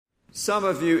Some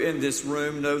of you in this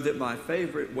room know that my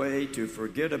favorite way to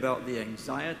forget about the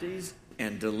anxieties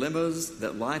and dilemmas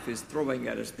that life is throwing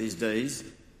at us these days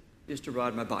is to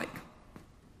ride my bike.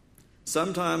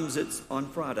 Sometimes it's on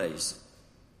Fridays,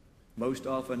 most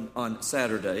often on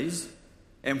Saturdays,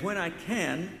 and when I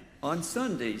can, on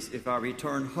Sundays if I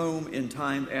return home in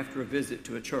time after a visit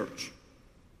to a church.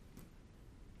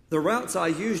 The routes I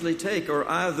usually take are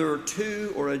either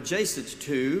to or adjacent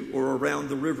to or around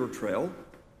the river trail,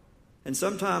 and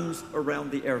sometimes around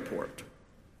the airport,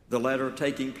 the latter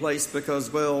taking place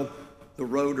because, well, the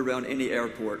road around any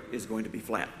airport is going to be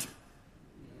flat.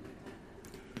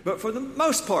 But for the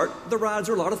most part, the rides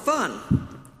are a lot of fun.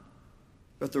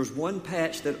 But there's one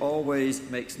patch that always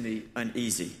makes me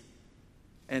uneasy,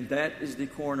 and that is the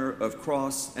corner of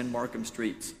Cross and Markham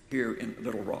Streets here in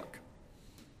Little Rock.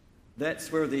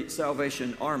 That's where the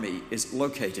Salvation Army is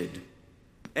located.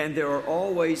 And there are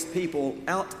always people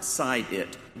outside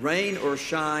it, rain or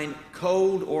shine,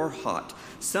 cold or hot.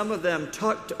 Some of them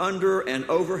tucked under an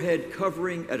overhead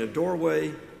covering at a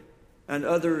doorway, and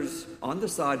others on the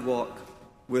sidewalk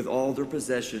with all their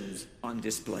possessions on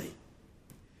display.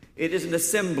 It is an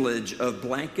assemblage of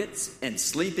blankets and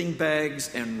sleeping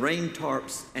bags and rain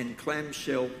tarps and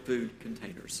clamshell food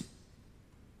containers.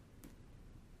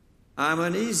 I'm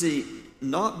uneasy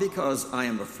not because I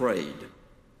am afraid,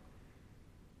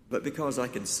 but because I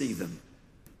can see them,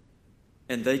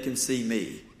 and they can see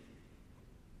me.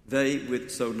 They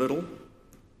with so little,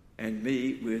 and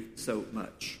me with so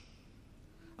much.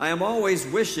 I am always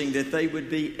wishing that they would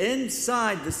be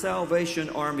inside the Salvation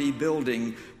Army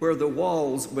building where the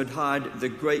walls would hide the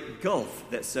great gulf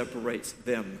that separates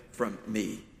them from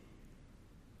me.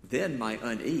 Then my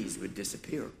unease would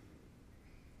disappear.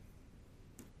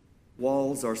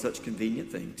 Walls are such convenient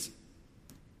things.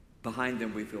 Behind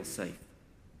them we feel safe.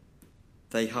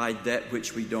 They hide that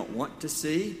which we don't want to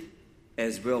see,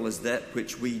 as well as that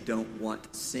which we don't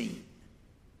want seen.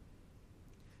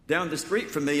 Down the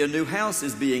street from me, a new house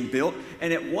is being built,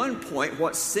 and at one point,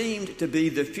 what seemed to be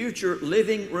the future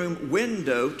living room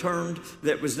window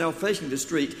that was now facing the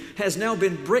street has now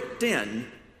been bricked in,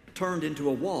 turned into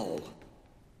a wall.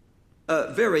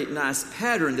 A very nice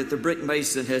pattern that the brick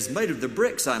mason has made of the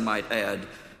bricks, I might add,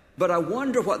 but I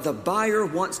wonder what the buyer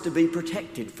wants to be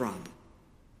protected from.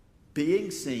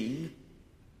 Being seen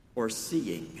or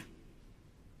seeing.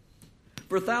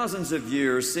 For thousands of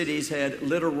years, cities had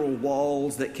literal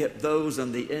walls that kept those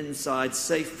on the inside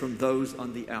safe from those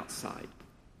on the outside.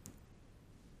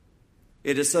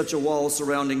 It is such a wall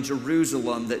surrounding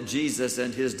Jerusalem that Jesus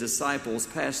and his disciples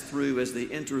passed through as they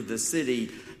entered the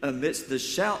city amidst the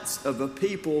shouts of a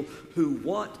people who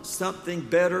want something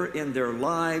better in their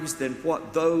lives than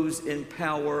what those in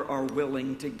power are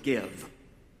willing to give.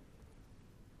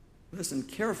 Listen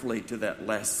carefully to that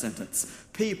last sentence.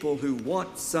 People who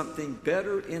want something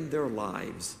better in their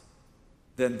lives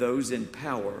than those in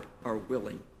power are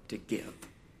willing to give.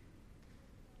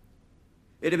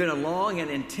 It had been a long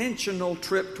and intentional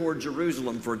trip toward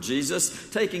Jerusalem for Jesus,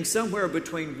 taking somewhere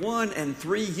between 1 and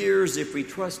 3 years if we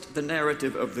trust the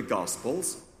narrative of the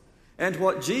Gospels. And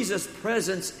what Jesus'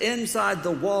 presence inside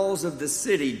the walls of the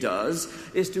city does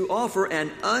is to offer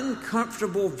an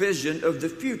uncomfortable vision of the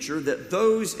future that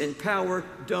those in power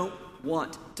don't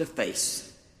want to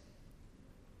face.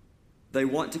 They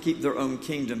want to keep their own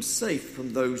kingdom safe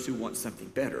from those who want something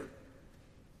better.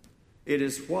 It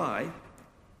is why,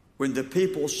 when the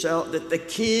people shout that the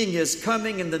king is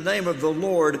coming in the name of the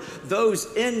Lord, those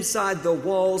inside the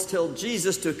walls tell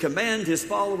Jesus to command his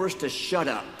followers to shut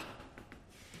up.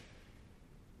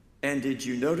 And did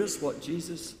you notice what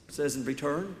Jesus says in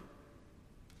return?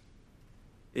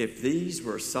 If these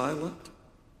were silent,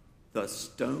 the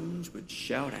stones would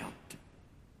shout out.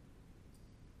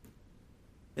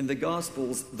 In the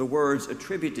Gospels, the words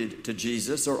attributed to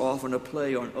Jesus are often a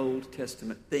play on Old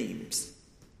Testament themes.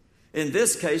 In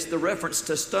this case, the reference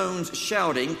to stones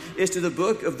shouting is to the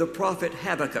book of the prophet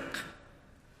Habakkuk,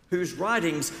 whose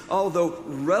writings, although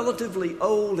relatively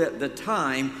old at the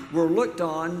time, were looked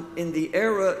on in the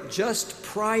era just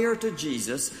prior to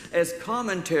Jesus as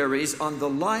commentaries on the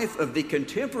life of the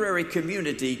contemporary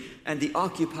community and the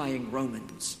occupying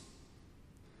Romans.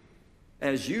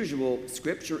 As usual,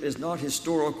 Scripture is not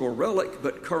historical relic,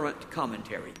 but current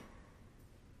commentary.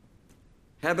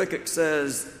 Habakkuk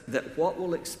says that what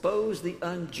will expose the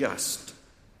unjust,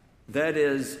 that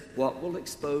is, what will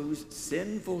expose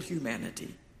sinful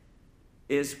humanity,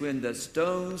 is when the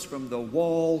stones from the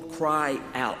wall cry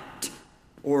out,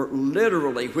 or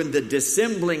literally when the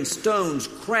dissembling stones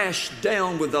crash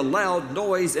down with a loud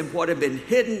noise and what had been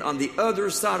hidden on the other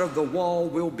side of the wall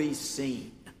will be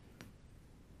seen.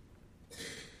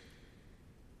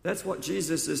 That's what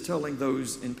Jesus is telling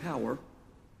those in power.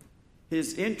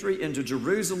 His entry into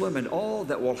Jerusalem and all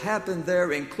that will happen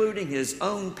there, including his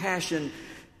own passion,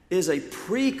 is a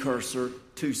precursor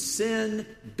to sin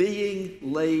being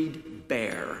laid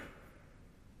bare.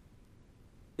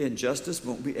 Injustice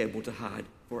won't be able to hide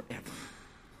forever.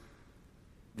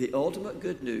 The ultimate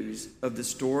good news of the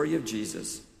story of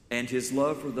Jesus and his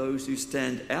love for those who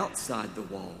stand outside the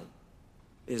wall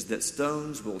is that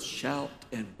stones will shout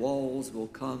and walls will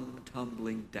come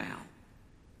tumbling down.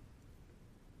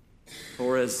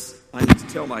 Or as I need to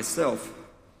tell myself,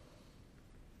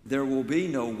 there will be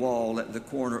no wall at the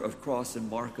corner of Cross and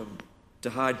Markham to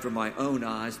hide from my own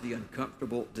eyes the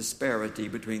uncomfortable disparity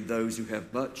between those who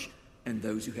have much and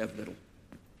those who have little.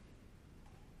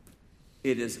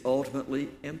 It is ultimately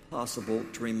impossible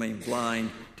to remain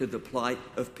blind to the plight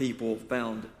of people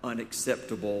found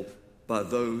unacceptable by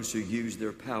those who use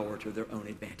their power to their own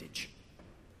advantage.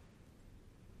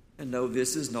 And no,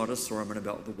 this is not a sermon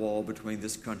about the wall between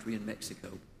this country and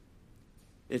Mexico.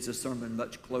 It's a sermon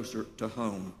much closer to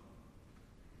home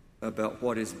about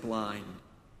what is blind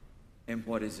and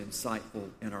what is insightful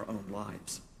in our own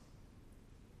lives.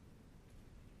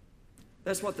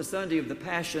 That's what the Sunday of the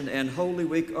Passion and Holy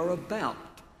Week are about.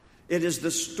 It is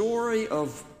the story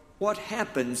of what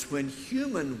happens when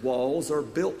human walls are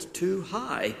built too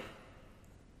high.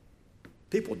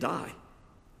 People die.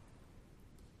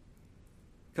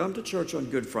 Come to church on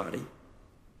Good Friday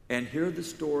and hear the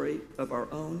story of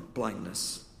our own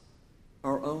blindness,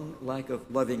 our own lack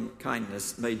of loving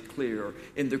kindness made clear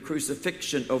in the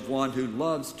crucifixion of one who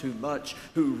loves too much,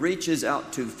 who reaches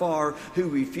out too far, who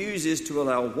refuses to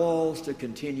allow walls to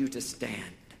continue to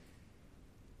stand.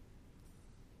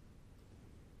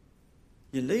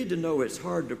 You need to know it's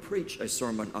hard to preach a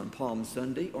sermon on Palm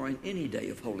Sunday or on any day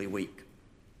of Holy Week.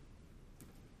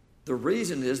 The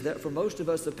reason is that for most of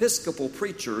us Episcopal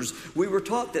preachers, we were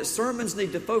taught that sermons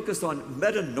need to focus on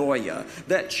metanoia,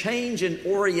 that change in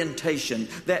orientation,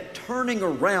 that turning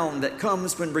around that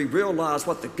comes when we realize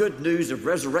what the good news of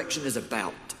resurrection is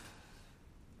about.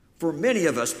 For many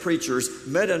of us preachers,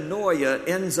 metanoia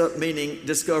ends up meaning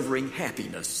discovering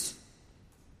happiness,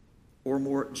 or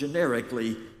more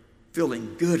generically,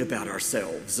 feeling good about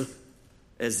ourselves,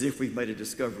 as if we've made a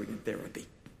discovery in therapy.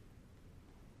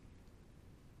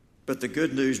 But the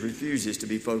good news refuses to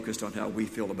be focused on how we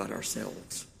feel about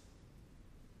ourselves.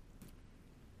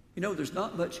 You know, there's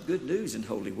not much good news in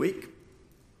Holy Week,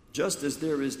 just as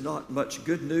there is not much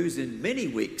good news in many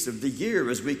weeks of the year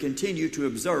as we continue to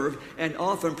observe and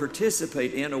often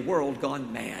participate in a world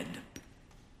gone mad.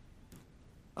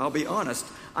 I'll be honest,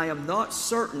 I am not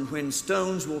certain when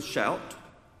stones will shout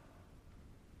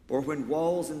or when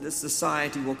walls in this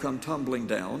society will come tumbling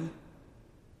down,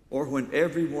 or when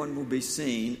everyone will be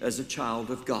seen as a child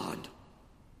of God.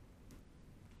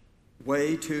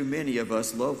 Way too many of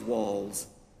us love walls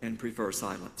and prefer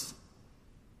silence.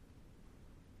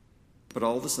 But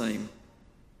all the same,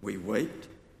 we wait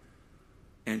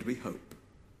and we hope.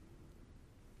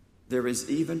 There is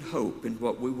even hope in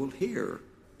what we will hear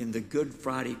in the Good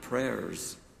Friday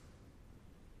prayers,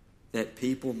 that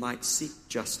people might seek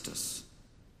justice,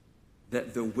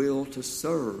 that the will to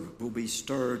serve will be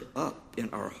stirred up in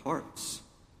our hearts,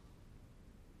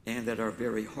 and that our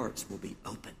very hearts will be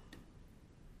opened.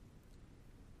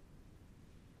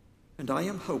 And I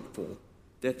am hopeful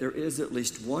that there is at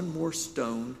least one more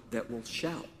stone that will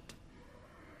shout.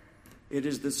 It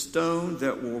is the stone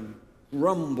that will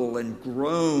grumble and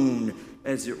groan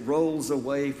as it rolls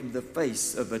away from the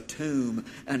face of a tomb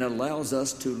and allows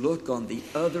us to look on the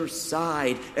other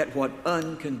side at what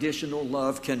unconditional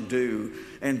love can do,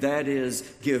 and that is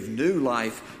give new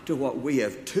life to what we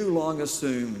have too long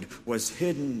assumed was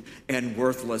hidden and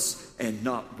worthless and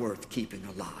not worth keeping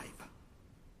alive.